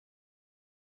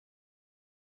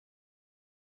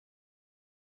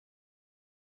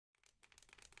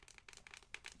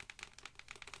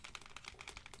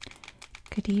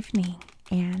Good evening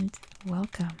and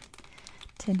welcome.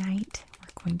 Tonight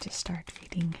we're going to start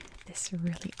reading this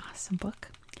really awesome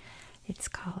book. It's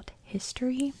called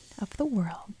History of the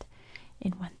World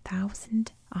in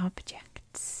 1000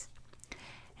 Objects.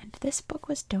 And this book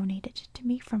was donated to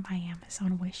me from my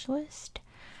Amazon wish list,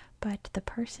 but the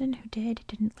person who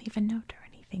didn't leave a note or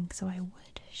anything, so I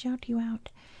would shout you out,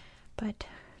 but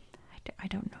I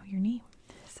don't know your name.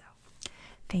 So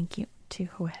thank you to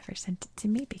whoever sent it to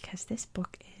me because this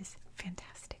book is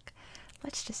fantastic.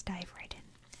 Let's just dive right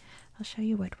in. I'll show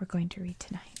you what we're going to read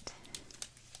tonight.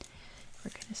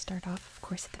 We're going to start off, of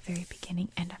course, at the very beginning,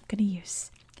 and I'm going to use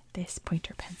this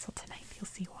pointer pencil tonight. You'll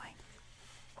see why.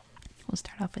 We'll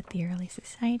start off with the early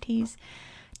societies,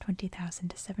 20,000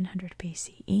 to 700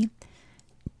 BCE.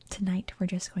 Tonight we're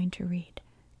just going to read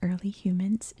Early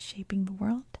Humans Shaping the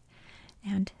World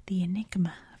and The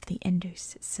Enigma of the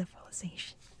Indus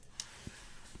Civilization.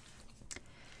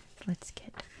 Let's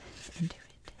get into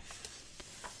it.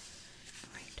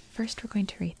 Alright, first we're going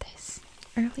to read this.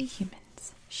 Early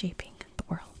Humans Shaping the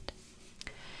World.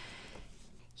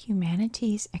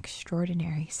 Humanity's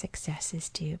extraordinary success is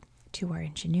due to our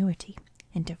ingenuity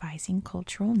in devising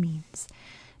cultural means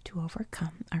to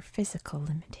overcome our physical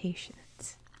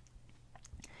limitations.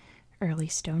 Early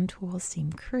stone tools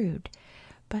seem crude,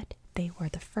 but they were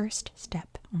the first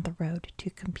step on the road to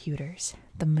computers,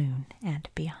 the moon, and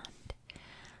beyond.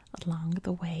 Along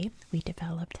the way, we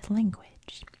developed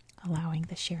language, allowing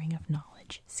the sharing of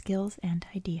knowledge, skills, and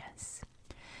ideas.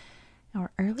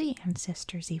 Our early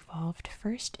ancestors evolved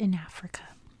first in Africa.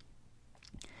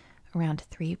 Around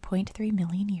 3.3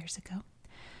 million years ago,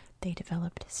 they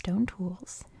developed stone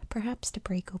tools, perhaps to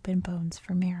break open bones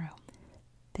for marrow.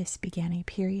 This began a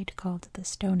period called the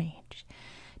Stone Age,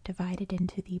 divided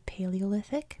into the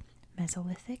Paleolithic,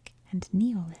 Mesolithic, and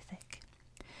Neolithic.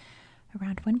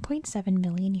 Around 1.7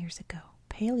 million years ago,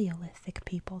 Paleolithic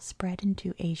people spread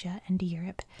into Asia and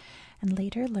Europe and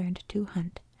later learned to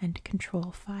hunt and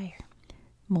control fire.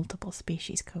 Multiple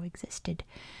species coexisted,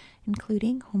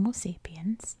 including Homo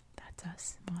sapiens, that's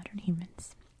us, modern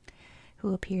humans,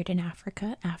 who appeared in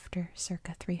Africa after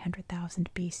circa 300,000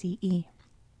 BCE,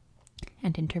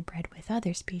 and interbred with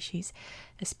other species,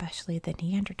 especially the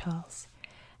Neanderthals,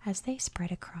 as they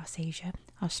spread across Asia,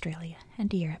 Australia,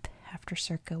 and Europe after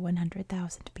circa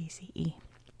 100,000 BCE.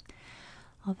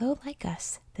 Although, like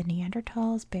us, the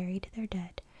Neanderthals buried their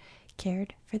dead,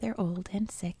 cared for their old and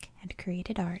sick, and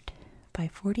created art, by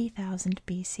 40,000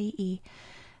 BCE,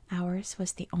 ours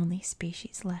was the only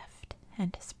species left,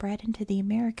 and spread into the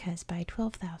Americas by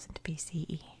 12,000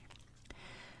 BCE.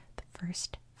 The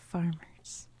first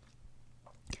farmers.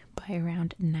 By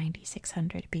around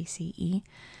 9600 BCE,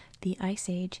 the Ice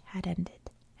Age had ended,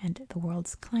 and the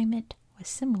world's climate was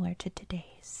similar to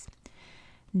today's.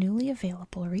 Newly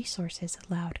available resources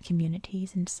allowed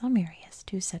communities in some areas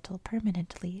to settle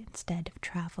permanently instead of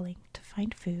traveling to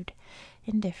find food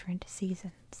in different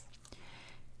seasons.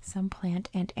 Some plant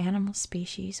and animal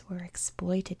species were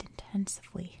exploited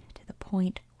intensively to the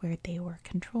point where they were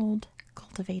controlled,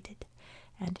 cultivated,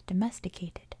 and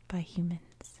domesticated by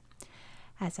humans.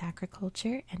 As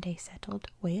agriculture and a settled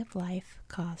way of life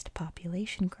caused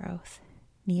population growth,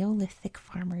 Neolithic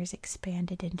farmers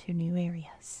expanded into new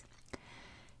areas.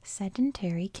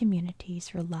 Sedentary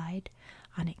communities relied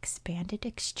on expanded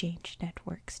exchange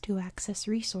networks to access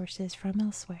resources from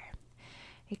elsewhere.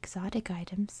 Exotic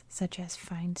items, such as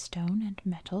fine stone and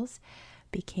metals,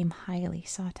 became highly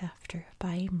sought after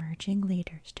by emerging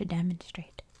leaders to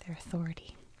demonstrate their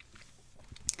authority.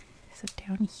 So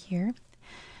down here,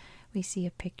 we see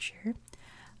a picture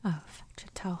of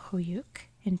Çatalhöyük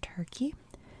in Turkey.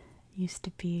 It used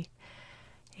to be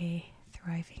a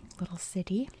thriving little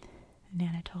city in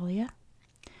Anatolia.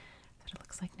 That's what it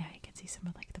looks like now. You can see some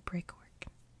of like the brickwork,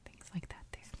 things like that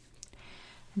there.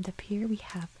 And up here we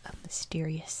have a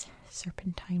mysterious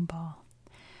serpentine ball.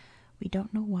 We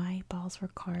don't know why balls were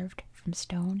carved from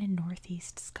stone in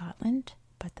northeast Scotland,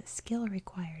 but the skill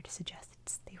required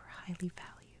suggests they were highly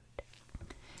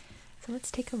valued. So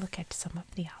let's take a look at some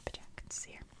of the objects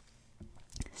here.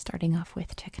 Starting off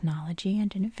with technology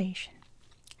and innovation.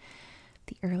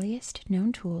 The earliest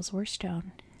known tools were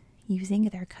stone. Using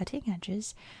their cutting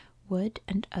edges, wood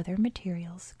and other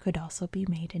materials could also be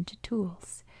made into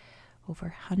tools. Over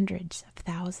hundreds of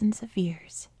thousands of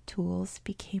years, tools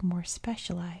became more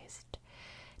specialized,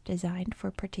 designed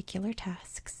for particular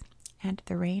tasks, and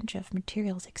the range of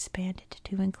materials expanded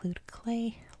to include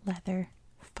clay, leather,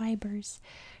 fibers,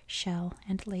 shell,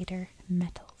 and later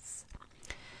metals.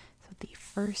 So the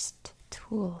first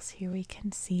tools, here we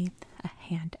can see a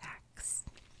hand axe.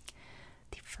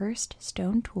 The first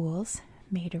stone tools,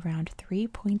 made around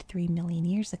 3.3 million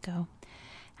years ago,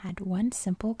 had one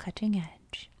simple cutting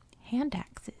edge. Hand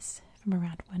axes from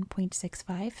around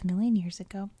 1.65 million years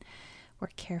ago were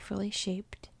carefully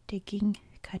shaped, digging,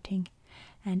 cutting,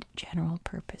 and general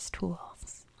purpose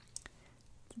tools.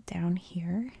 Down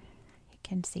here, you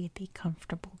can see the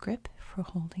comfortable grip for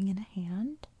holding in a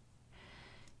hand.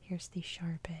 Here's the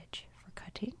sharp edge for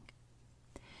cutting.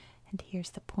 And here's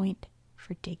the point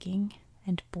for digging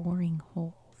and boring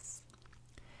holes.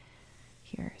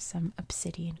 Here are some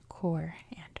obsidian core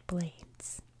and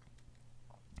blades.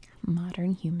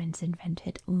 Modern humans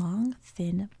invented long,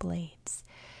 thin blades,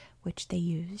 which they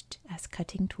used as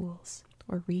cutting tools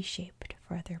or reshaped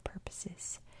for other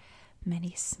purposes.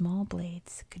 Many small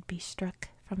blades could be struck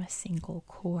from a single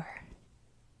core.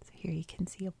 So here you can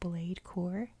see a blade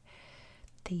core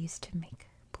they used to make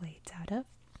blades out of.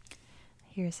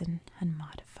 Here's an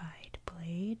unmodified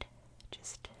blade,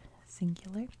 just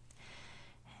singular.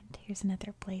 And here's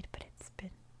another blade, but it's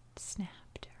been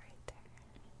snapped right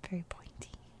there. Very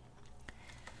pointy.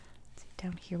 So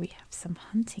down here we have some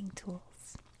hunting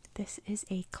tools. This is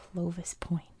a Clovis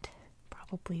point,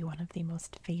 probably one of the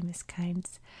most famous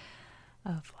kinds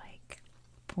of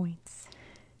points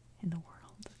in the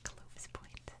world, a Clovis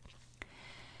point.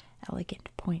 Elegant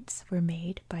points were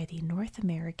made by the North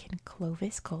American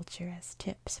Clovis culture as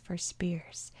tips for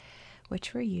spears,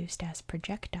 which were used as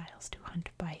projectiles to hunt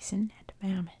bison and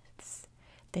mammoths.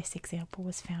 This example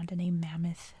was found in a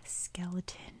mammoth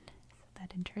skeleton. Isn't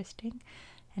that interesting?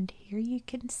 And here you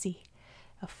can see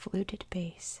a fluted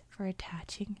base for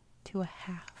attaching to a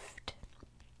haft.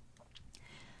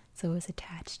 So it was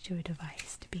attached to a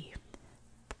device to be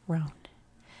thrown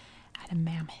at a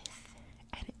mammoth,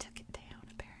 and it took it down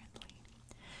apparently,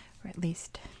 or at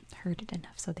least hurt it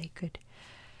enough so they could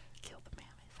kill the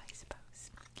mammoth, I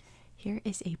suppose. Here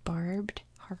is a barbed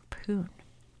harpoon.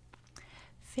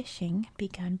 Fishing,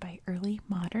 begun by early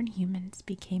modern humans,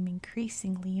 became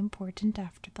increasingly important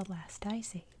after the last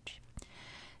ice age.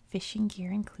 Fishing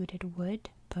gear included wood,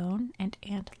 bone, and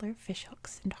antler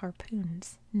fishhooks and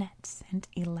harpoons, nets, and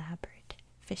elaborate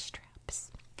fish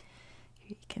traps.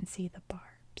 Here you can see the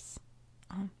barbs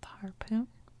on the harpoon,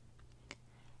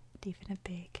 and even a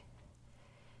big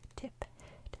tip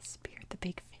to spear the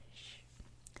big fish.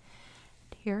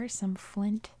 And here are some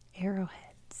flint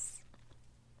arrowheads.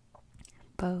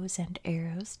 Bows and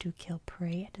arrows to kill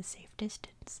prey at a safe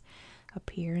distance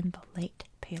appear in the late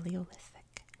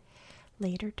Paleolithic.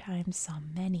 Later times saw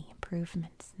many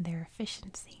improvements in their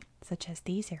efficiency, such as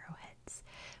these arrowheads,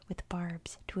 with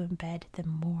barbs to embed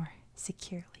them more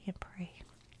securely in prey.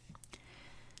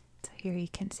 So here you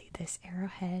can see this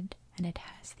arrowhead, and it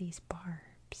has these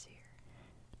barbs here.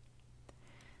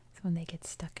 So when they get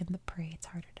stuck in the prey, it's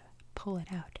harder to pull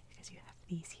it out because you have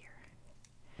these here.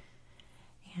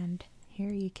 And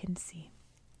here you can see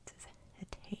this is a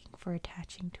tang for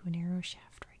attaching to an arrow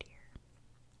shaft right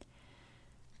here.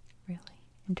 Really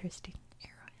interesting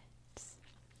arrowheads.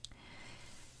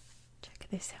 Check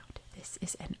this out. This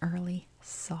is an early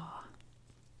saw,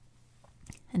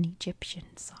 an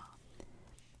Egyptian saw.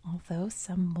 Although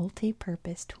some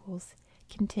multi-purpose tools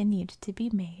continued to be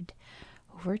made,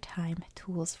 over time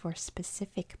tools for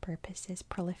specific purposes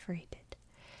proliferated.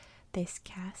 This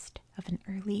cast of an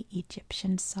early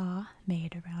Egyptian saw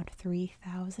made around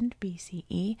 3000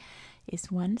 BCE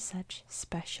is one such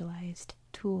specialized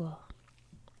tool.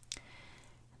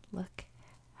 Look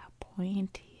how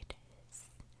pointy it is.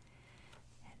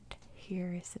 And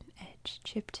here is an edge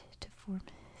chipped to form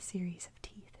a series of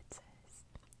teeth, it says.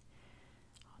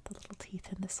 All the little teeth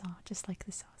in the saw, just like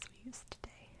the saws we use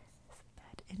today. Isn't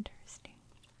that interesting?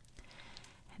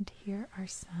 And here are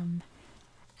some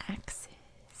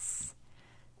axes.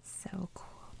 So cool.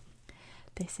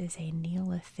 This is a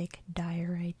Neolithic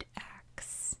diorite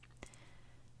axe.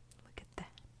 Look at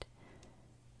that.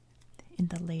 In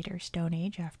the later Stone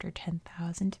Age, after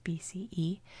 10,000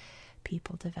 BCE,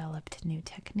 people developed new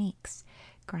techniques,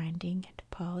 grinding and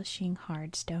polishing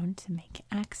hard stone to make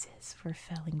axes for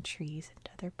felling trees and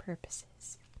other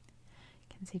purposes.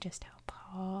 You can see just how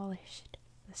polished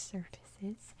the surface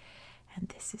is, and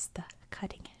this is the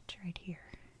cutting edge right here.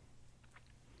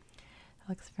 It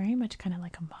looks very much kind of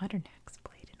like a modern axe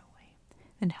blade in a way,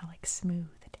 and how smooth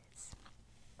it is.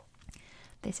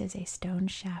 This is a stone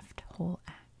shaft hole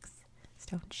axe.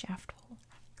 Stone shaft hole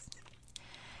axe.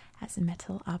 As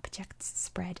metal objects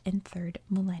spread in 3rd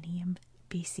millennium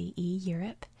BCE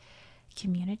Europe,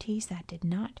 communities that did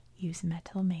not use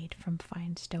metal made from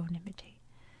fine stone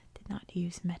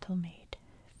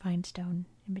fine stone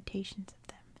imitations of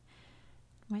them.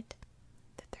 What?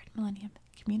 The 3rd millennium.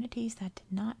 Communities that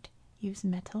did not use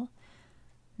metal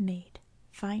made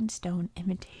fine stone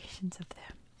imitations of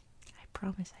them. I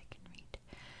promise I can read.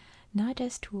 Not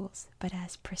as tools, but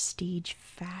as prestige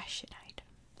fashion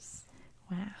items.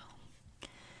 Wow.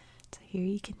 So here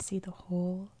you can see the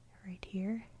hole right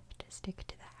here to stick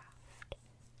to the haft.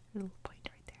 A little point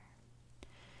right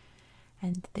there.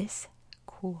 And this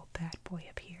cool bad boy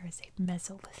up here is a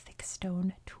Mesolithic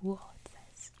stone tool, it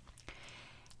says.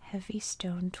 Heavy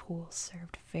stone tools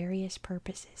served various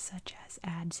purposes, such as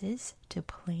adzes to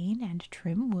plane and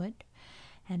trim wood,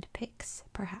 and picks,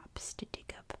 perhaps, to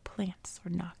dig up plants or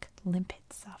knock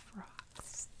limpets off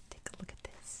rocks. Take a look at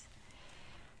this.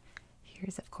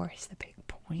 Here's, of course, the big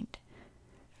point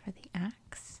for the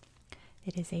axe.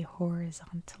 It is a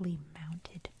horizontally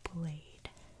mounted blade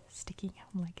sticking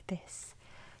out like this,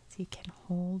 so you can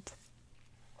hold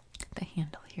the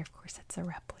handle here. Of course, it's a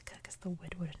replica because the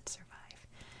wood wouldn't survive.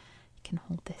 You can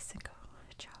hold this and go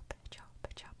chop, chop,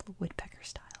 chop, woodpecker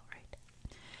style, right?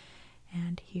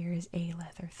 And here's a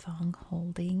leather thong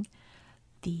holding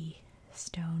the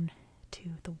stone to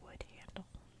the wood handle.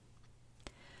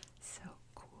 So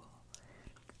cool.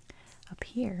 Up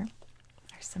here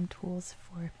are some tools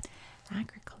for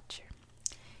agriculture.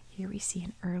 Here we see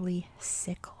an early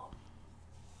sickle.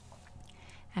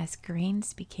 As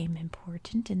grains became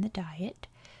important in the diet,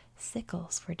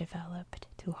 sickles were developed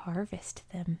to harvest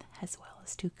them as well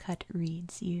as to cut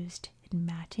reeds used in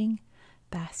matting,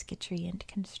 basketry, and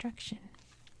construction.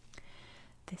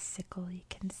 This sickle you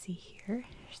can see here,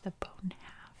 there's the bone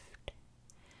haft,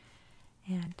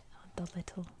 and the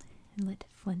little inlet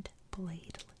flint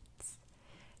bladelets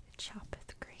to chop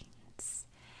the grains.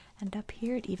 And up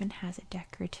here it even has a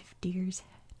decorative deer's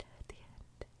head at the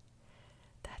end.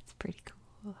 That's pretty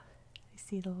cool. You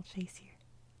see the little face here.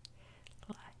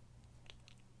 Little eye.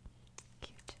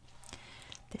 Cute.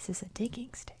 This is a digging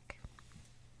stick.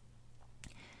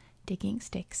 Digging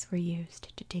sticks were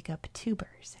used to dig up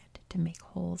tubers and to make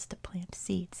holes to plant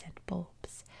seeds and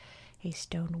bulbs. A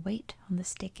stone weight on the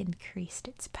stick increased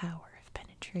its power of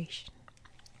penetration.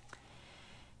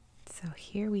 So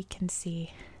here we can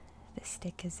see this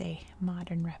stick is a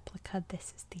modern replica.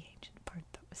 This is the ancient part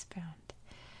that was found.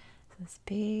 So this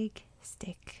big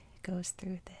stick goes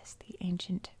through this, the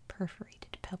ancient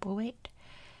perforated pebble weight,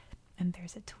 and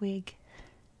there's a twig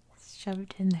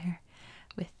shoved in there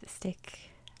with the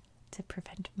stick to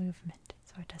prevent movement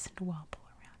so it doesn't wobble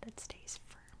around, it stays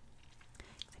firm.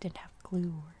 They didn't have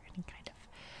glue or any kind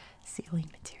of sealing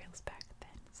materials back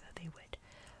then, so they would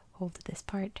hold this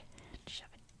part and shove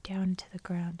it down to the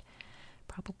ground,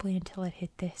 probably until it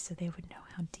hit this so they would know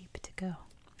how deep to go.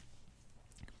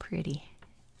 Pretty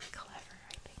clever,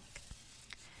 I think.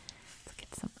 Let's look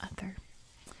at some other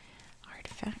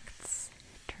artifacts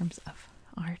in terms of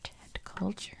art and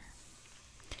culture.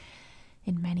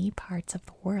 In many parts of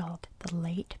the world, the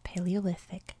late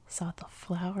Paleolithic saw the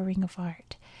flowering of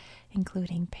art,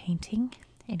 including painting,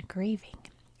 engraving,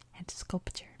 and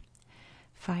sculpture.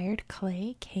 Fired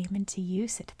clay came into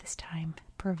use at this time,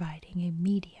 providing a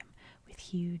medium with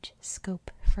huge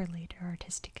scope for later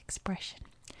artistic expression,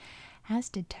 as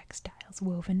did textiles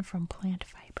woven from plant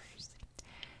fibers.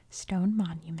 Stone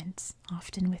monuments,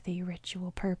 often with a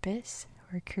ritual purpose,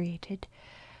 were created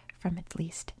from at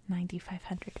least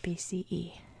 9500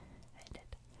 BCE.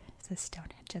 It's a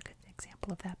Stonehenge, a good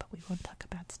example of that, but we won't talk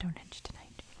about Stonehenge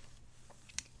tonight.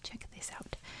 Check this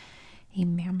out. A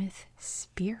mammoth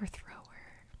spear thrower.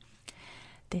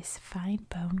 This fine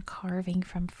bone carving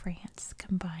from France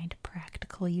combined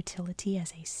practical utility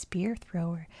as a spear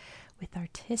thrower with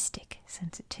artistic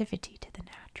sensitivity to the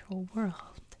natural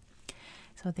world.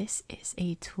 So this is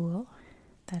a tool.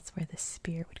 That's where the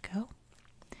spear would go.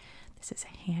 This is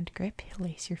a hand grip. You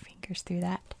lace your fingers through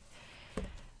that.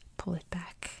 Pull it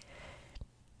back.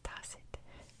 Toss it.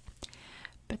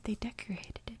 But they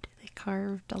decorated it. They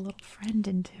carved a little friend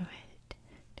into it.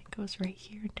 It goes right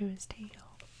here into his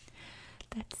tail.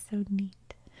 That's so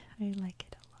neat. I like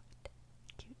it a lot.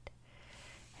 Cute.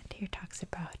 And here talks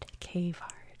about cave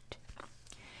art.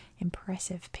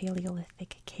 Impressive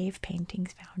Paleolithic cave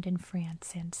paintings found in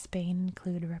France and Spain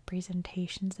include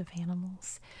representations of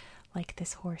animals like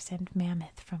this horse and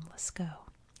mammoth from Lascaux,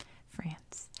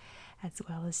 France, as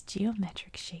well as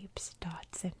geometric shapes,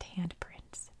 dots, and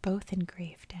handprints, both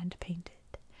engraved and painted.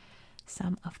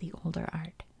 Some of the older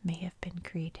art may have been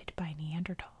created by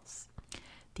Neanderthals.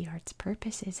 The art's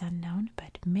purpose is unknown,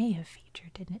 but may have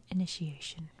featured an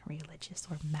initiation, religious,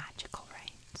 or magical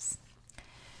rites.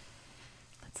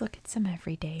 Let's look at some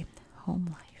everyday home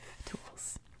life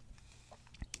tools.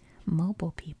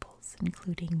 Mobile peoples,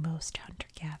 including most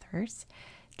hunter-gatherers,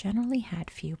 generally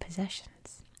had few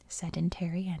possessions.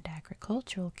 Sedentary and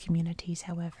agricultural communities,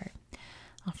 however,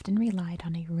 often relied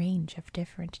on a range of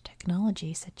different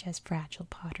technologies such as fragile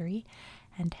pottery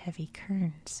and heavy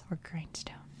querns or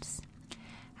grindstones.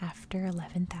 After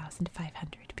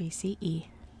 11,500 BCE,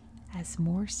 as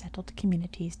more settled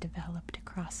communities developed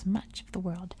across much of the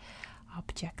world,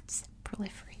 objects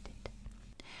proliferated.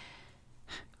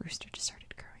 Rooster just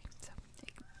started crowing, so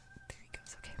there he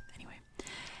goes. Okay, anyway.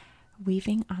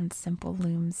 Weaving on simple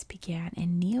looms began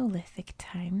in Neolithic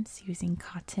times using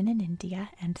cotton in India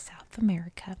and South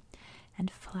America, and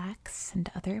flax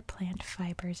and other plant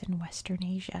fibers in Western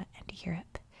Asia and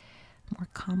Europe. More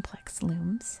complex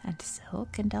looms and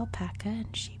silk and alpaca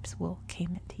and sheep's wool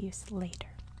came into use later.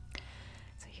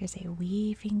 So here's a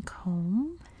weaving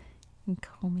comb and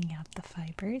combing out the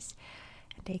fibers,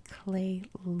 and a clay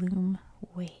loom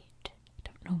weight. I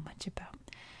don't know much about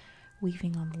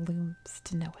weaving on looms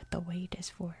to know what the weight is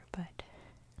for, but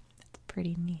it's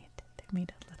pretty neat. They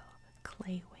made a little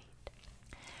clay weight.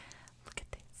 Look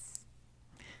at this.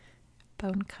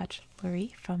 Bone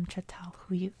cutlery from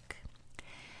Çatalhöyük.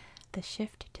 The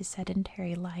shift to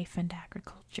sedentary life and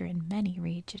agriculture in many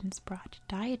regions brought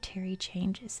dietary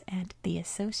changes and the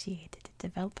associated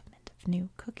development of new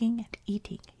cooking and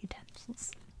eating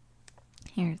utensils.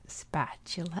 Here's a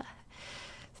spatula.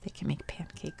 So they can make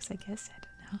pancakes, I guess. I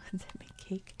don't know. Does it make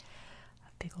cake?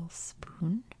 A big old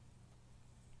spoon.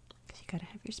 Because you gotta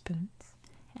have your spoons.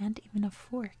 And even a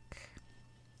fork.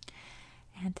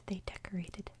 And they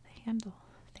decorated the handle.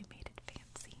 They made it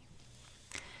fancy.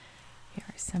 Here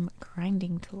are some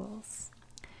grinding tools.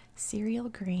 Cereal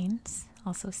grains,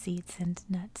 also seeds and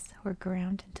nuts, were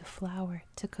ground into flour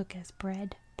to cook as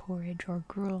bread, porridge, or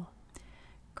gruel.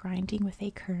 Grinding with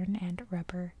a quern and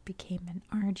rubber became an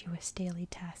arduous daily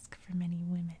task for many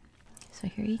women. So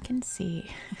here you can see,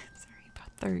 sorry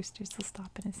about the roosters, they'll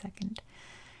stop in a second.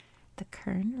 The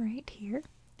quern right here,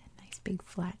 a nice big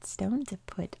flat stone to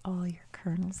put all your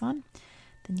kernels on.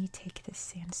 Then you take this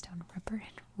sandstone rubber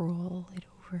and roll it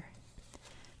over.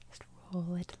 Just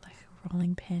roll it like a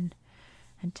rolling pin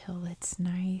until it's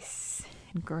nice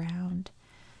and ground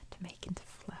to make into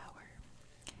flour.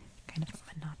 Kind of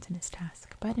a monotonous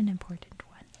task, but an important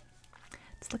one.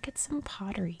 Let's look at some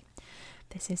pottery.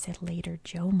 This is a later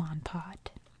Jomon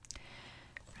pot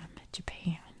from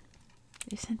Japan.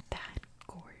 Isn't that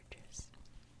gorgeous?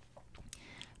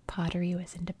 Pottery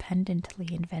was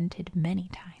independently invented many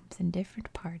times in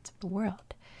different parts of the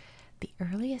world. The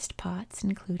earliest pots,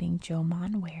 including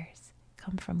Jomon wares,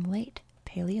 come from late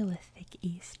Paleolithic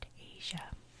East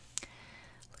Asia.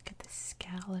 Look at the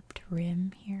scalloped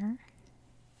rim here.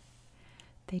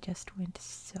 They just went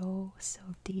so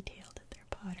detailed at their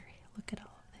pottery. Look at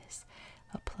all of this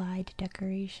applied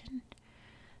decoration.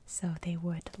 So they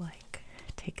would like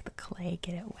take the clay,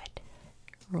 get it wet,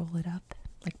 roll it up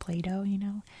like Play-Doh, you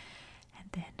know, and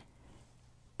then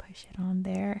push it on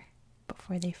there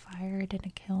before they fire it in a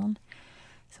kiln.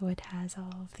 So it has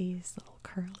all of these little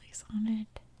curlies on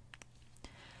it.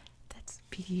 That's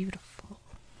beautiful.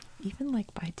 Even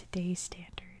like by today's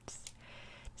standards.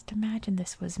 Just imagine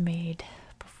this was made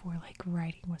before like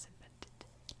writing was invented.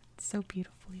 It's so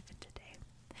beautiful even today.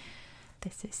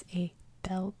 This is a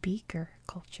bell beaker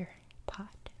culture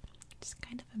pot. It's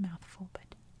kind of a mouthful,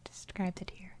 but described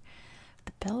it here.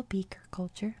 The bell beaker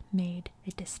culture made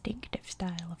a distinctive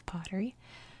style of pottery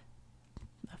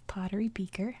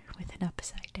beaker with an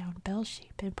upside down bell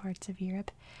shape in parts of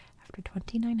Europe after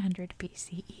 2900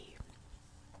 BCE.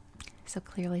 So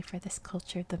clearly for this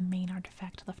culture, the main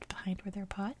artifact left behind were their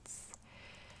pots.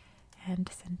 And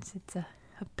since it's a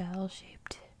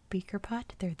bell-shaped beaker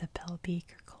pot, they're the bell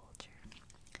beaker culture.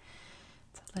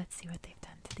 So let's see what they've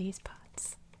done to these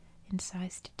pots.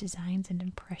 Incised designs and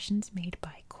impressions made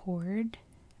by cord.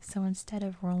 So instead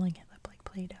of rolling it up like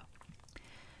Play-Doh,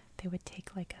 they would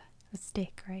take like a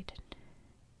stick, right, and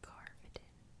carve it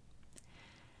in.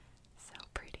 So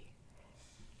pretty.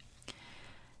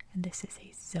 And this is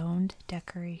a zoned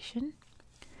decoration.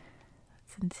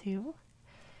 That's in two.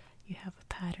 You have a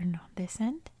pattern on this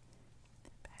end,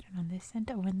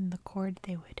 and when the cord,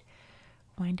 they would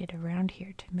wind it around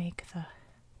here to make the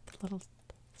little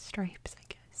stripes, I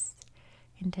guess,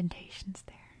 indentations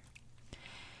there.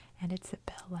 And it's a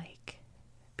bell-like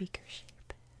beaker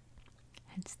shape,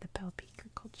 hence the bell beaker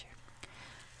culture.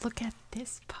 Look at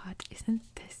this pot, isn't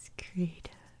this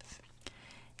creative?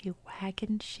 A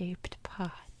wagon-shaped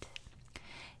pot,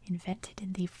 invented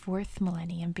in the 4th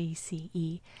millennium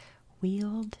BCE.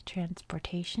 Wheeled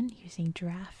transportation using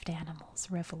draft animals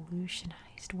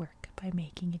revolutionized work by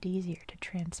making it easier to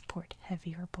transport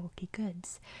heavy or bulky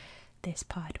goods. This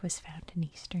pot was found in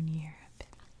Eastern Europe.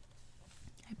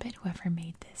 I bet whoever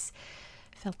made this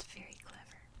felt very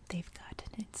clever. they've got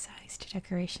an incised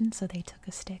decoration, so they took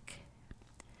a stick,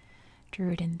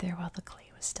 drew it in there while the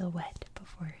clay was still wet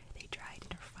before they dried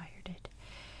it or fired it.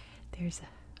 There's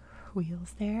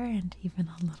wheels there and even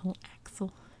a little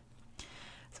axle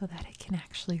so that it can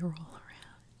actually roll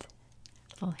around.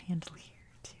 Little handle here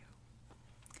too.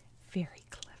 Very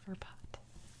clever pot.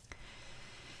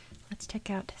 Let's check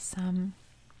out some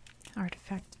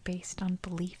artifacts based on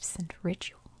beliefs and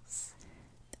rituals.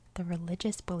 The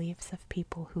religious beliefs of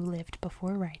people who lived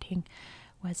before writing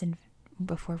was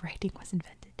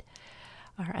invented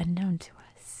are unknown to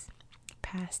us.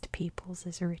 Past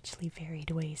peoples' richly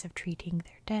varied ways of treating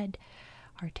their dead,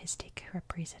 artistic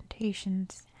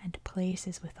representations, and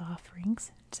places with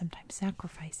offerings, and sometimes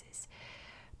sacrifices,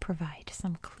 provide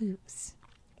some clues.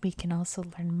 We can also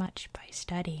learn much by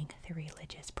studying the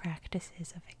religious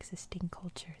practices of existing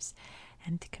cultures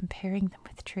and comparing them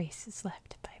with traces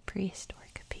left by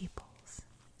prehistoric peoples.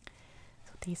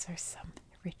 So these are some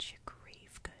rich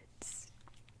grave goods.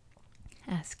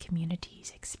 As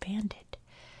communities expanded,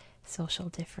 social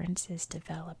differences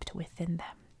developed within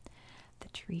them. The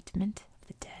treatment of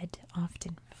the dead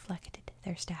often reflected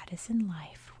their status in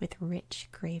life, with rich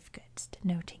grave goods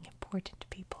denoting important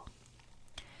people.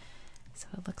 So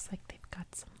it looks like they've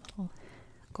got some little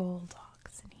gold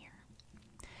dogs in here.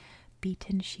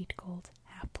 Beaten sheet gold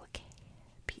applique,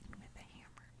 beaten with a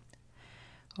hammer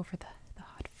over the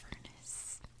hot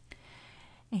furnace.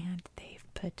 And they've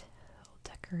put little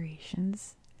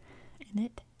decorations in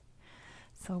it.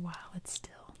 So while it's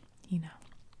still,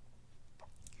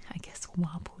 I guess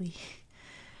wobbly,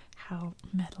 how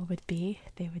metal would be,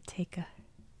 they would take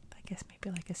maybe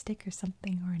like a stick or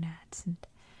something or an adze and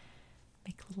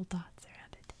make little dots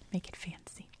around it, make it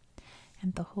fancy.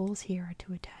 And the holes here are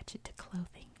to attach it to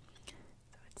clothing, so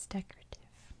it's decorative.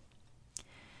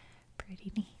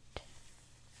 Pretty neat.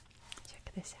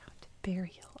 Check this out,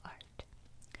 burial art.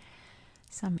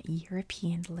 Some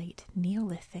European late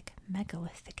Neolithic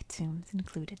megalithic tombs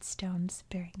included stones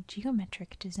bearing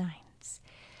geometric designs.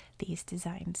 These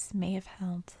designs may have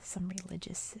held some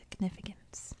religious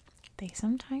significance. They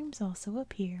sometimes also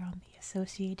appear on the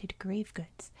associated grave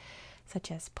goods,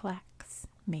 such as plaques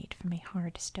made from a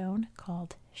hard stone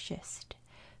called schist,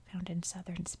 found in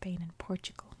southern Spain and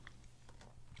Portugal.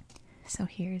 So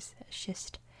here's a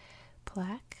schist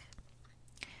plaque,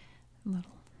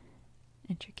 little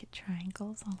intricate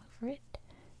triangles all over it,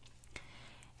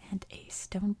 and a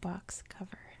stone box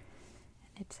cover.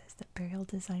 And it says that burial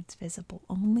designs visible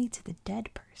only to the dead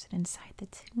person inside the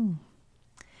tomb.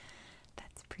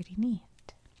 That's pretty neat.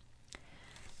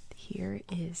 Here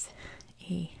is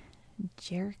a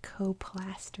Jericho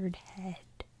plastered head.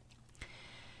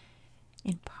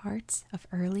 In parts of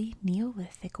early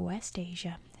Neolithic West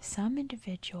Asia, some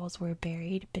individuals were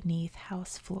buried beneath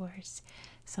house floors.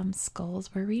 Some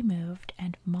skulls were removed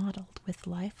and modeled with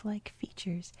lifelike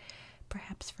features,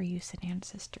 perhaps for use in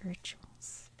ancestor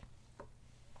rituals.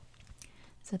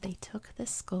 So they took the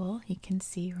skull, you can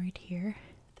see right here,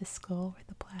 the skull where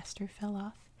the plaster fell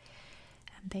off,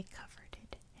 and they covered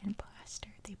it in plaster.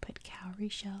 They put cowrie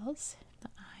shells, the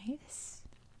eyes,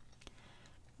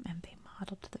 and they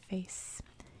modeled the face,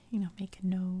 make a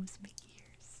nose, make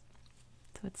ears.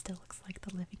 So it still looks like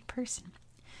the living person.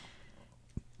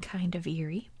 Kind of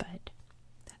eerie, but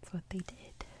that's what they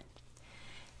did.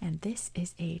 And this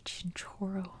is a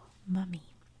chinchorro mummy.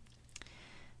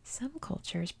 Some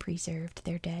cultures preserved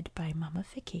their dead by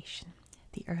mummification.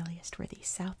 The earliest were the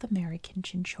South American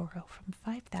chinchorro from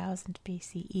 5000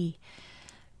 BCE.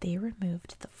 They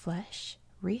removed the flesh,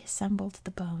 reassembled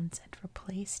the bones, and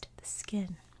replaced the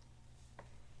skin.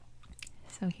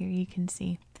 So here you can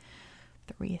see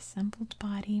the reassembled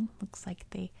body. Looks like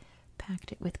they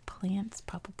packed it with plants,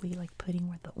 probably like putting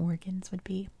where the organs would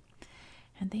be.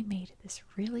 And they made this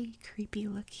really creepy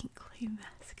looking clay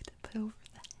mask to put over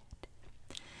the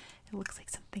head. It looks like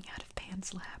something out of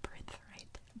Pan's Labyrinth,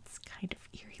 right? It's kind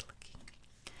of eerie looking,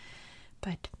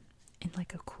 but in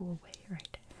like a cool way,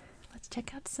 right? Let's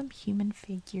check out some human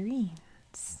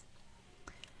figurines.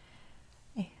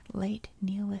 Late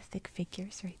Neolithic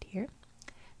figures right here.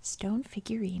 Stone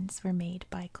figurines were made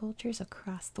by cultures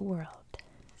across the world.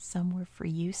 Some were for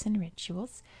use in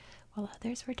rituals, while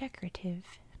others were decorative,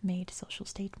 made social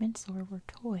statements, or were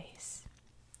toys.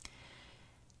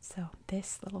 So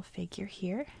this little figure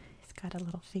here, he's got a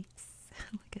little face,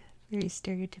 like a very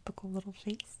stereotypical little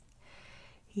face.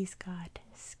 He's got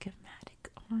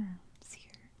schematic arms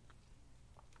here,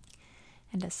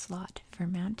 and a slot for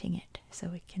mounting it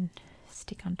so it can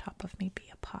stick on top of maybe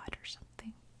a pot or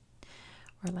something,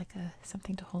 or like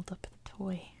something to hold up the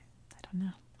toy. I don't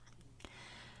know.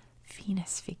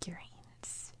 Venus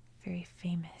figurines, very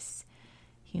famous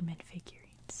human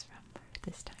figurines from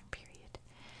this time period.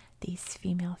 These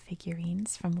female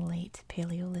figurines from late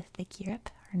Paleolithic Europe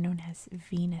are known as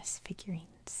Venus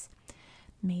figurines.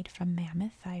 Made from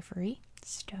mammoth ivory,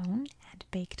 stone, and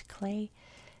baked clay,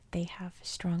 they have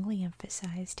strongly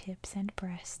emphasized hips and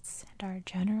breasts and are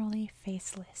generally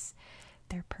faceless.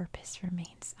 Their purpose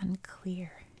remains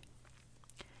unclear.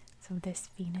 So this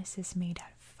Venus is made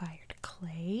out of fired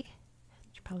clay,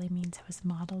 which probably means it was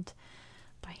modeled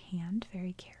by hand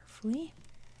very carefully.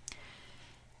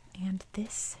 And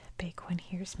this big one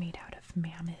here is made out of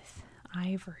mammoth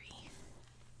ivory.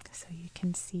 So you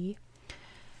can see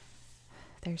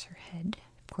there's her head.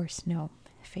 Of course, no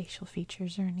facial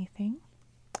features or anything.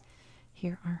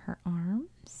 Here are her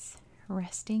arms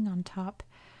resting on top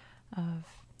of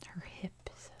her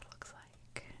hips, it looks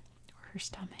like, or her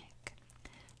stomach.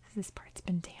 This part's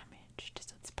been damaged,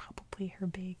 so it's probably her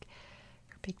big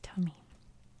tummy.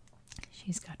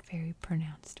 She's got very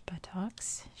pronounced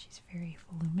buttocks. She's very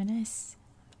voluminous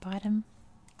on the bottom.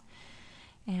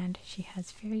 And she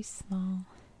has very small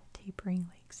tapering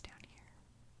legs down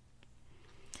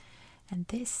here. And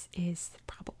this is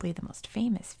probably the most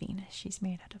famous Venus. She's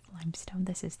made out of limestone.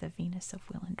 This is the Venus of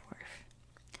Willendorf.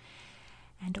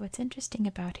 And what's interesting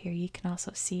about here, you can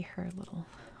also see her little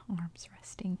arms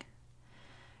resting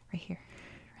right here,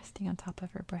 resting on top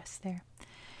of her breast there,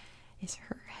 is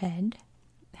her head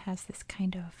has this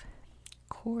kind of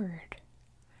cord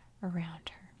around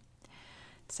her.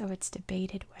 So it's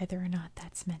debated whether or not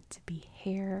that's meant to be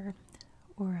hair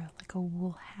or like a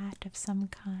wool hat of some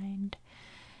kind.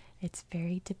 It's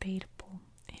very debatable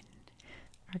in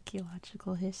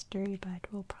archaeological history,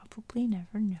 but we'll probably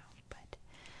never know. But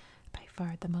by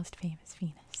far the most famous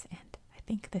Venus, and I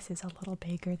think this is a little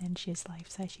bigger than she is life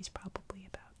size. She's probably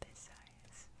about this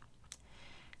size.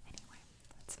 Anyway,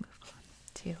 let's move on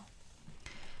to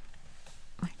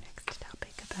my next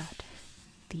topic about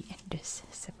the Indus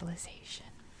civilization.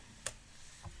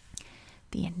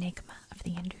 The enigma of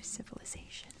the Indus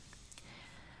civilization.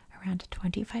 Around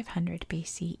 2500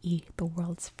 BCE, the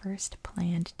world's first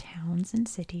planned towns and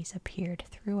cities appeared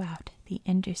throughout the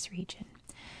Indus region,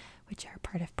 which are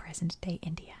part of present-day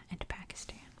India and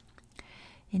Pakistan.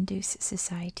 Indus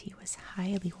society was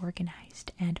highly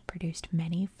organized and produced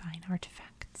many fine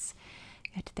artifacts,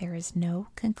 yet there is no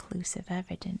conclusive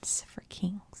evidence for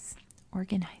kings,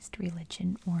 organized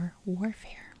religion, or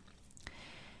warfare.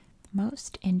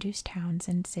 Most Indus towns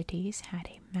and cities had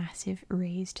a massive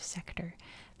raised sector,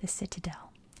 the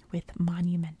citadel, with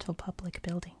monumental public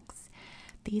buildings.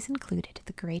 These included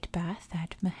the Great Bath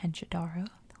at Mohenjo-daro,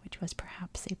 which was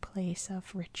perhaps a place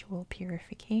of ritual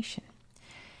purification.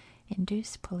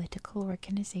 Indus political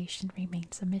organization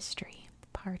remains a mystery,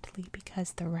 partly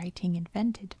because the writing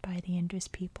invented by the Indus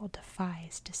people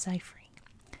defies deciphering.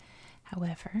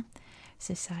 However,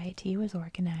 society was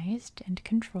organized and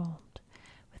controlled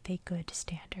with a good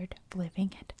standard of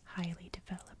living and highly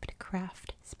developed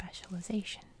craft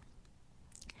specialization.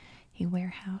 A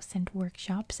warehouse and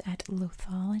workshops at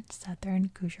Lothal in southern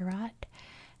Gujarat,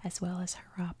 as well as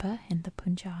Harappa in the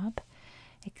Punjab,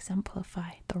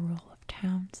 exemplify the role of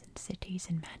towns and cities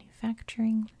in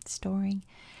manufacturing, storing,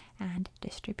 and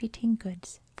distributing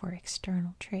goods for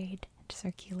external trade and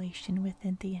circulation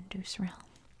within the Indus realm.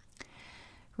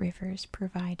 Rivers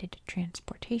provided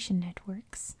transportation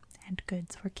networks, and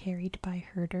goods were carried by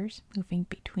herders moving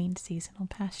between seasonal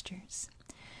pastures.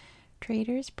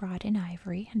 Traders brought in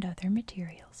ivory and other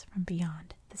materials from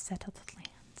beyond the settled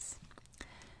lands.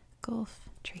 Gulf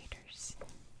traders.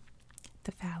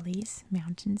 The valleys,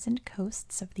 mountains, and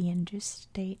coasts of the Indus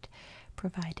state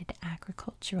provided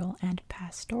agricultural and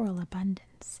pastoral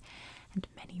abundance and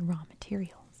many raw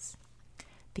materials.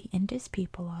 The Indus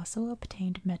people also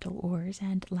obtained metal ores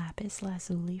and lapis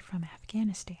lazuli from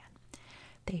Afghanistan.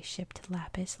 They shipped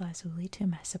lapis lazuli to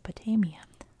Mesopotamia,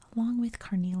 along with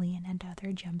carnelian and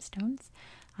other gemstones,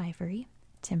 ivory,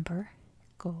 timber,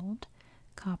 gold,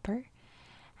 copper,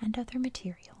 and other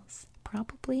materials,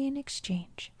 probably in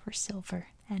exchange for silver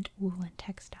and woolen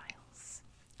textiles.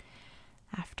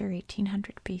 After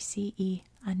 1800 BCE,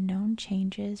 unknown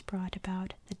changes brought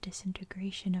about the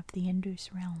disintegration of the Indus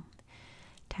realm.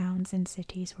 Towns and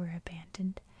cities were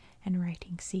abandoned, and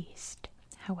writing ceased.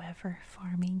 However,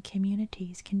 farming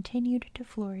communities continued to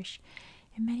flourish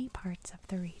in many parts of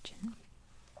the region.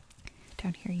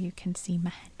 Down here you can see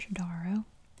Mohenjo-daro,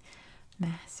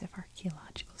 massive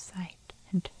archaeological site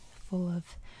and full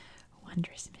of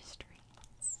wondrous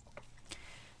mysteries.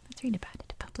 Let's read about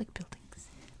it. Public buildings.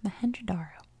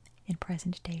 Mohenjo-daro, in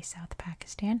present-day South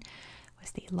Pakistan,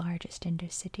 was the largest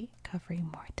Indus city, covering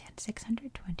more than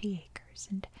 620 acres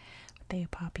and with a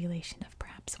population of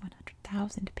perhaps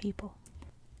 100,000 people.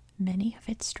 Many of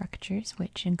its structures,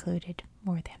 which included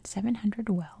more than 700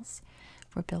 wells,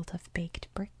 were built of baked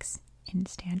bricks in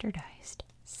standardized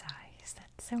size.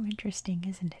 That's so interesting,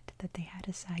 isn't it? That they had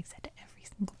a size that every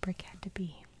single brick had to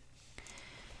be.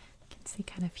 You can see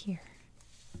kind of here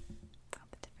all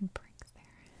the different bricks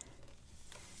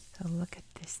there. So look at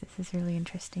this. This is really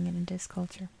interesting in Indus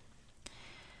culture.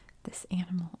 This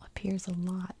animal appears a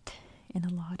lot in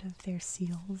a lot of their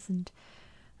seals and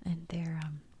their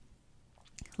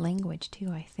language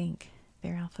too. I think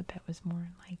their alphabet was more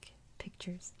like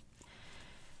pictures.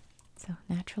 So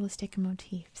naturalistic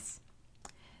motifs.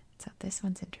 So this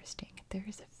one's interesting. There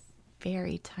is a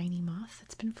very tiny moth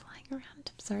that's been flying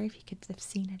around. I'm sorry if you could have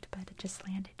seen it, but it just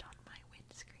landed on my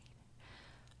windscreen.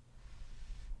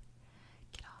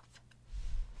 Get off.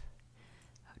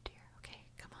 Oh dear. Okay,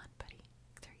 come on, buddy.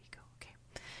 There you go. Okay.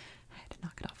 I had to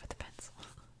knock it off with a pencil.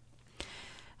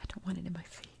 I don't want it in my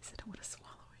face. I don't want to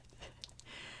swallow it.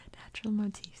 Natural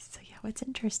motifs. So yeah, what's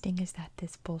interesting is that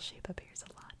this bull shape appears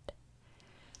a lot.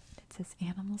 It says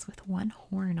animals with one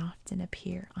horn often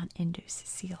appear on Indus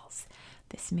seals.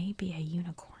 This may be a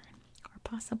unicorn or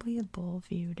possibly a bull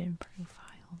viewed in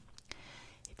profile.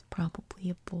 It's probably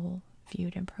a bull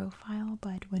viewed in profile,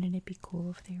 but wouldn't it be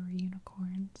cool if they were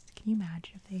unicorns? Can you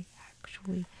imagine if they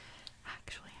actually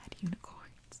had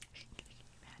unicorns? Can you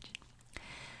imagine?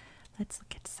 Let's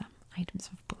look at some items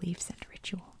of beliefs and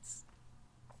rituals.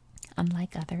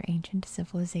 Unlike other ancient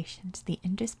civilizations, the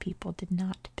Indus people did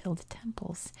not build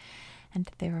temples, and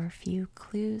there are few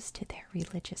clues to their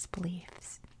religious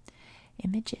beliefs.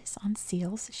 Images on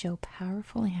seals show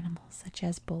powerful animals such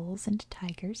as bulls and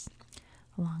tigers,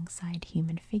 alongside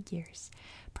human figures,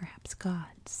 perhaps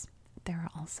gods. There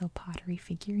are also pottery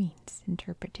figurines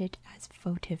interpreted as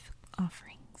votive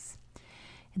offerings.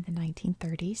 In the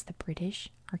 1930s, the British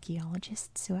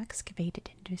archaeologists who excavated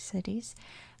Indus cities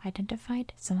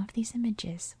identified some of these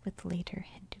images with later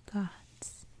Hindu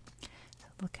gods. So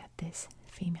look at this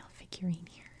female figurine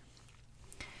here.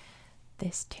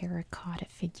 This terracotta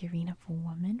figurine of a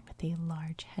woman with a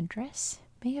large headdress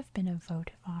may have been a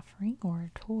votive offering or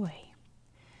a toy.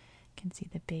 You can see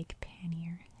the big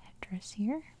pannier headdress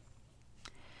here.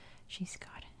 She's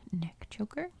got a neck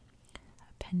choker,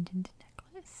 a pendant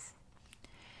necklace,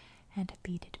 and a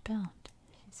beaded belt.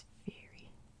 She's very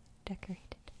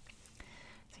decorated.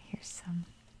 So here's some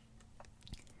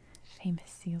famous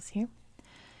seals here.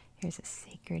 Here's a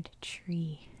sacred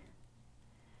tree.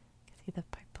 You can see the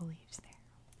purple leaves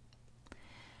there.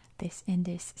 This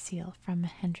Indus seal from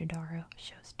Mohenjo-daro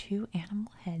shows two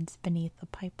animal heads beneath a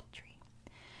pipal tree,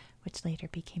 which later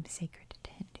became sacred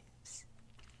to Hindus.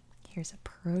 Here's a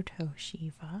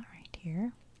proto-Shiva right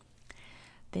here.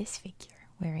 This figure,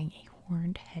 wearing a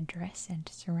horned headdress and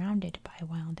surrounded by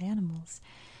wild animals,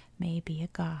 may be a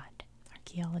god.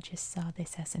 Archaeologists saw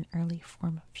this as an early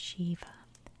form of Shiva.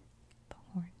 The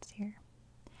horns here,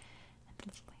 and the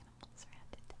little animals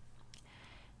around it.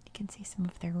 You can see some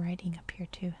of their writing up here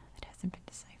too that hasn't been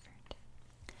deciphered.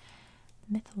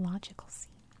 Mythological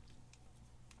scene.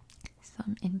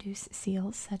 Some Indus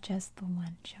seals, such as the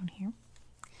one shown here,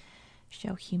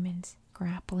 show humans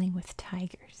grappling with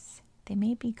tigers. They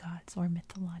may be gods or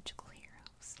mythological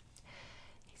heroes.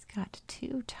 He's got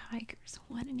two tigers,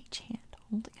 one in each hand,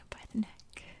 holding him by the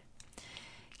neck.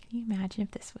 Can you imagine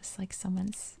if this was like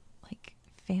someone's like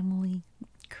family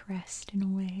crest in a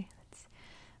way?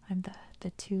 I'm the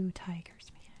two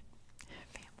tigers, man.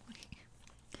 Family.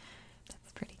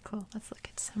 That's pretty cool. Let's look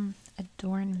at some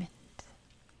adornment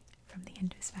from the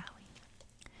Indus Valley.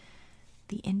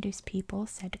 The Indus people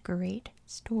set great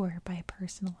store by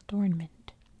personal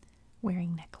adornment,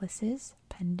 wearing necklaces,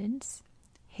 pendants,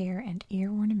 hair and ear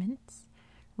ornaments,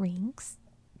 rings,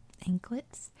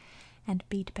 anklets, and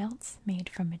bead belts made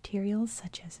from materials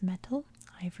such as metal,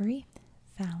 ivory,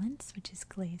 valance, which is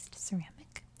glazed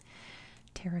ceramic,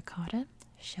 terracotta,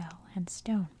 shell, and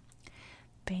stone.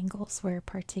 Bangles were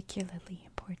particularly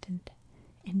important.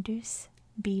 Indus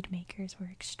bead makers were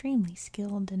extremely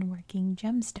skilled in working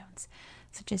gemstones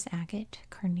such as agate,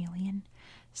 carnelian,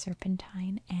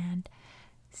 serpentine, and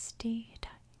steatite.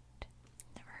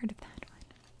 Never heard of that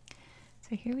one.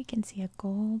 So here we can see a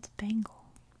gold bangle.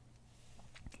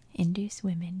 Indus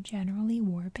women generally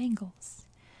wore bangles.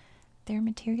 Their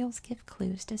materials give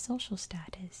clues to social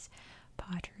status: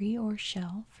 pottery or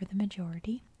shell for the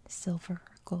majority, silver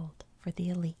or gold for the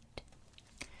elite.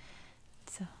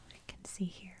 So you can see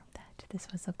here that this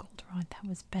was a gold rod that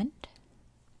was bent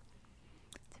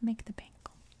to make the bangle.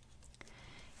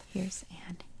 Here's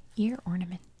an ear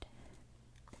ornament.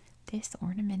 This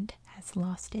ornament has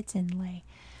lost its inlay,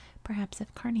 perhaps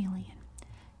of carnelian.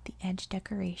 The edge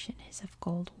decoration is of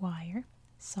gold wire,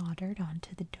 soldered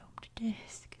onto the domed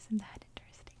disc. Isn't that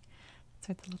interesting? That's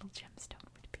where the little gemstone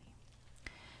would be.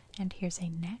 And here's a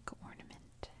neck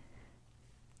ornament.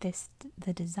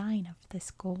 The design of this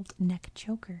gold neck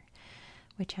choker,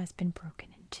 which has been broken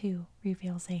in two,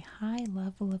 reveals a high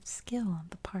level of skill on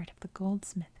the part of the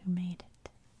goldsmith who made it.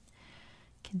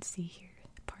 You can see here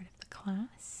part of the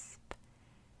clasp.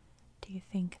 Do you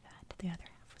think that the other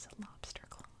half was a lobster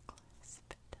claw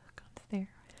clasp? Hook onto there?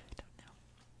 I don't know.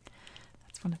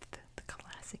 That's one of the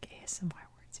classic ASMR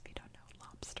words if you don't know,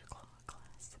 lobster claw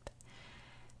clasp.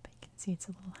 But you can see it's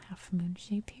a little half moon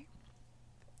shape here.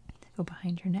 Go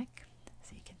behind your neck,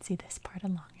 so you can see this part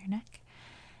along your neck,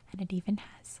 and it even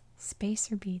has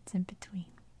spacer beads in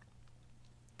between.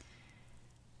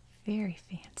 Very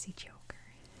fancy choker.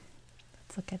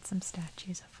 Let's look at some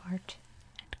statues of art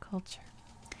and culture.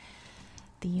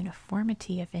 The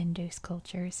uniformity of Indus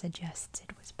culture suggests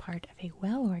it was part of a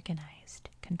well-organized,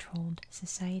 controlled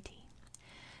society.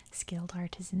 Skilled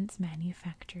artisans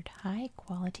manufactured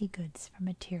high-quality goods from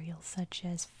materials such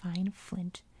as fine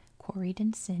flint quarried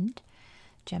in Sind,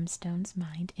 gemstones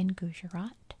mined in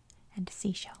Gujarat, and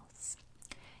seashells.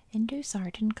 Indus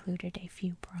art included a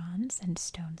few bronze and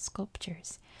stone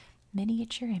sculptures,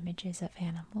 miniature images of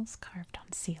animals carved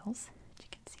on seals, which you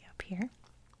can see up here,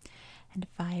 and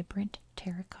vibrant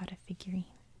terracotta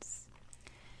figurines.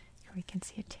 Here we can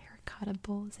see a terracotta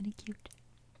bull, isn't it cute?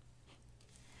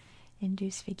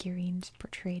 Indus figurines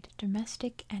portrayed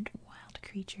domestic and wild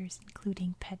creatures,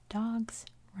 including pet dogs,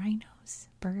 rhinos,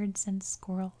 birds, and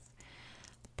squirrels.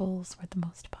 Bulls were the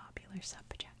most popular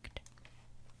subject.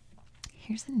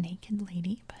 Here's a naked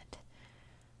lady, but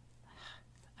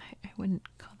I wouldn't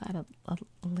call that a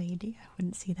lady. I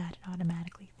wouldn't see that and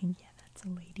automatically think, yeah, that's a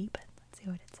lady, but let's see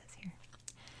what it says here.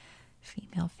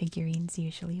 Female figurines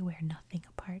usually wear nothing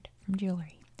apart from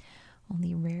jewelry.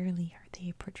 Only rarely are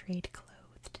they portrayed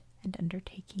clothed and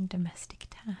undertaking domestic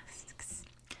tasks.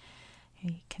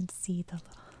 Here you can see the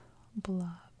little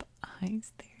blob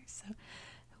eyes there. So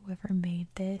whoever made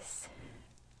this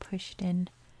pushed in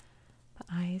the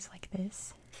eyes like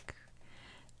this,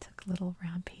 took little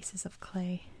round pieces of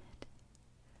clay,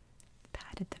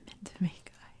 patted them in to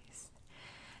make eyes,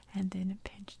 and then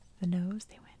pinched the nose.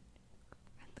 They went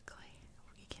in the clay.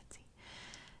 You can't see.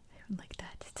 They went like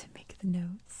that to make the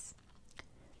nose, the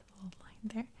little line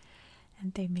there,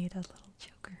 and they made a little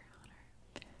choker on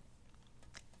her.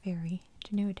 Very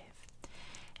ingenuitive.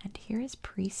 And here is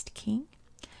Priest King,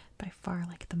 by far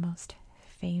like the most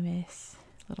famous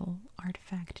little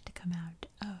artifact to come out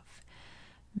of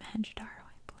Mohenjo-daro,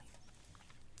 I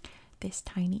believe. This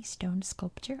tiny stone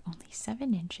sculpture, only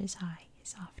 7 inches high,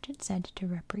 is often said to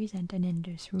represent an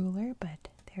Indus ruler, but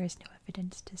there is no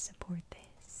evidence to support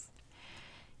this.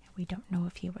 And we don't know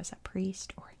if he was a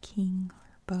priest or a king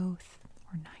or both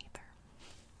or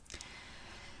neither.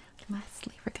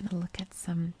 Lastly, we're going to look at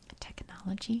some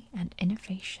technology and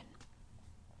innovation.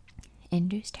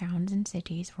 Indus towns and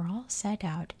cities were all set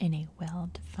out in a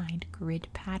well-defined grid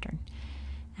pattern,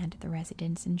 and the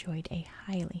residents enjoyed a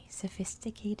highly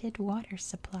sophisticated water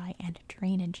supply and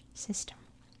drainage system.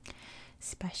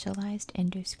 Specialized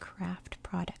Indus craft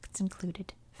products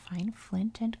included fine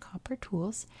flint and copper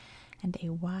tools and a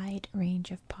wide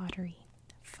range of pottery.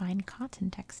 Fine cotton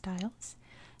textiles,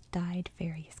 dyed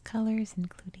various colors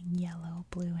including yellow,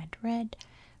 blue, and red,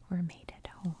 were made at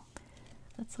home.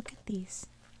 Let's look at these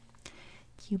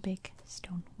cubic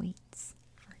stone weights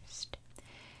first.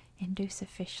 Indus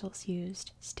officials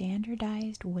used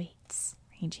standardized weights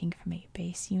ranging from a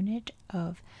base unit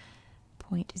of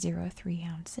 0.03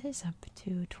 ounces up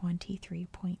to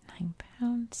 23.9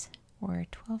 pounds, or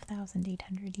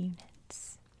 12,800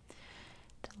 units.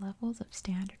 The levels of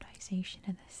standardization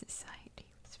in this society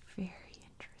was very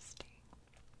interesting.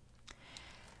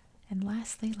 And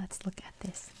lastly, let's look at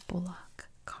this bullock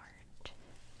cart.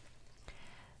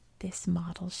 This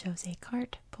model shows a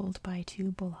cart pulled by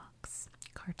 2 bullocks.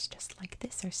 Carts just like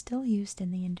this are still used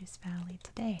in the Indus Valley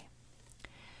today.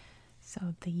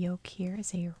 So the yoke here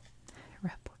is a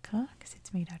replica because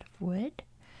it's made out of wood,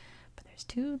 but there's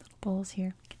 2 little bulls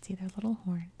here. You can see their little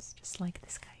horns, just like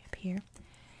this guy up here.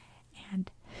 And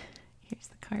here's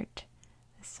the cart,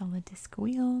 the solid disc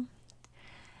wheel.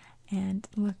 And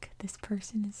look, this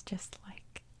person is just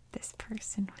like this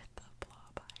person with the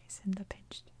blob eyes and the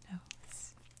pinched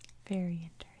nose. Very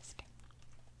interesting.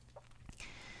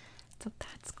 So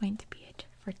that's going to be it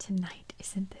for tonight.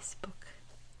 Isn't this book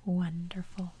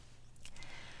wonderful?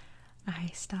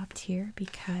 I stopped here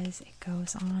because it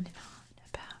goes on and on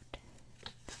about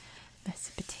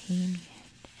Mesopotamian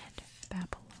and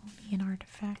Babylonian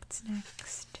artifacts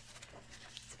next.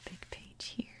 It's a big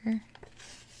page here.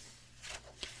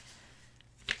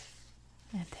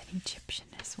 and then Egyptian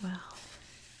as well.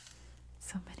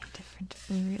 So many different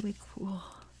really cool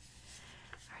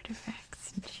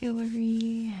artifacts and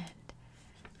jewelry and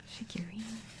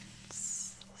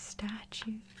figurines,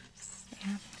 statues,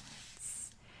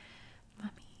 amulets,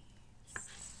 mummies,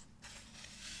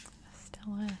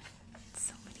 Stella.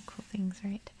 So many cool things,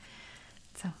 right?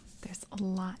 So there's a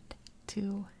lot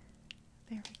to,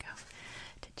 there we go,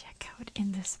 to check out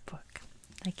in this book.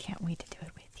 I can't wait to do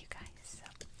it with you guys.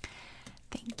 So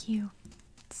thank you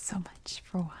so much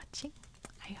for watching.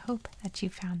 I hope that you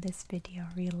found this video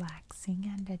relaxing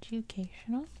and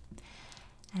educational.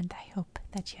 And I hope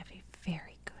that you have a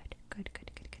very good